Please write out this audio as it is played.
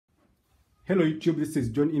Hello YouTube, this is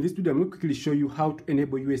John. In this video, I'm going to quickly show you how to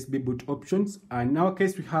enable USB boot options. And in our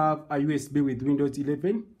case, we have a USB with Windows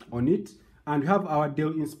 11 on it, and we have our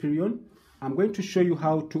Dell Inspiron. I'm going to show you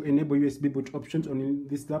how to enable USB boot options on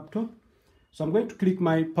this laptop. So I'm going to click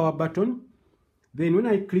my power button. Then when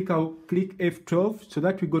I click, I'll click F12 so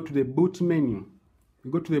that we go to the boot menu.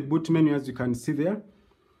 We go to the boot menu as you can see there.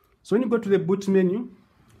 So when you go to the boot menu,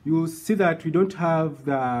 you will see that we don't have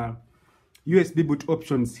the USB boot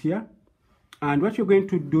options here. And what you're going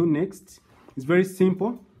to do next is very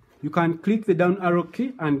simple. You can click the down arrow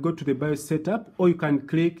key and go to the BIOS setup, or you can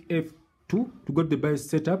click F2 to go to the BIOS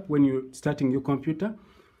setup when you're starting your computer.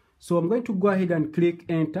 So I'm going to go ahead and click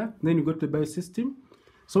enter, then you go to the BIOS system.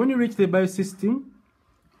 So when you reach the BIOS system,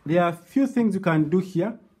 there are a few things you can do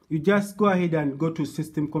here. You just go ahead and go to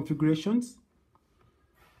system configurations.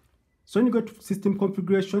 So when you go to system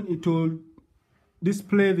configuration, it will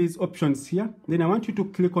display these options here. Then I want you to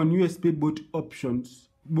click on USB boot options,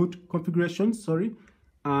 boot configurations,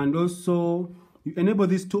 and also you enable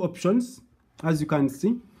these two options as you can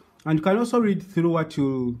see, and you can also read through what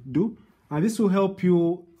you'll do, and this will help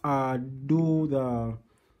you do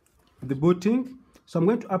the booting. So I'm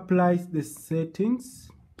going to apply the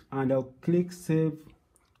settings and I'll click save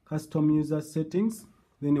custom user settings,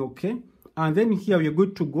 then okay, and then here we're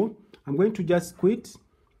good to go. I'm going to just quit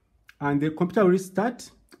and the computer will restart,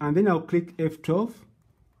 and then I'll click F12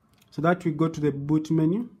 so that we go to the boot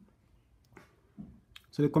menu.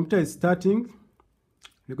 So the computer is starting.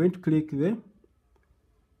 We're going to click there.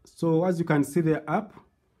 So as you can see the app,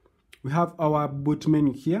 we have our boot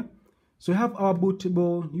menu here. So we have our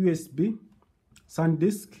bootable USB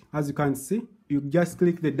SanDisk. As you can see, you just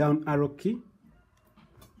click the down arrow key,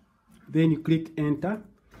 then you click enter.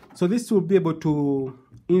 So this will be able to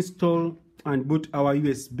install and boot our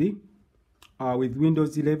USB with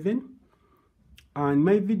Windows 11. And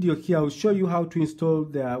my video here, I'll show you how to install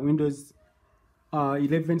the Windows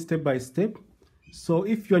 11 step by step. So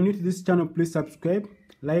if you are new to this channel, please subscribe,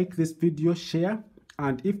 like this video, share,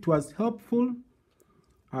 and if it was helpful,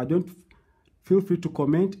 don't feel free to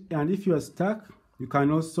comment. And if you are stuck, you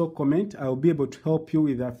can also comment. I'll be able to help you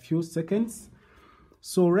with a few seconds.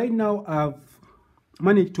 So right now I've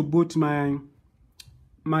managed to boot my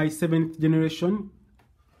 7th generation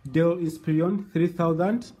Dell Inspiron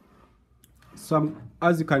 3000. So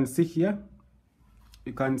as you can see here,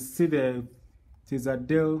 you can see it is a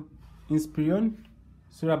Dell Inspiron.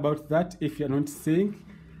 Sorry about that if you're not seeing.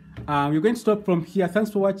 We're going to stop from here. Thanks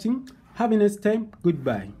for watching. Have a nice time.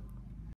 Goodbye.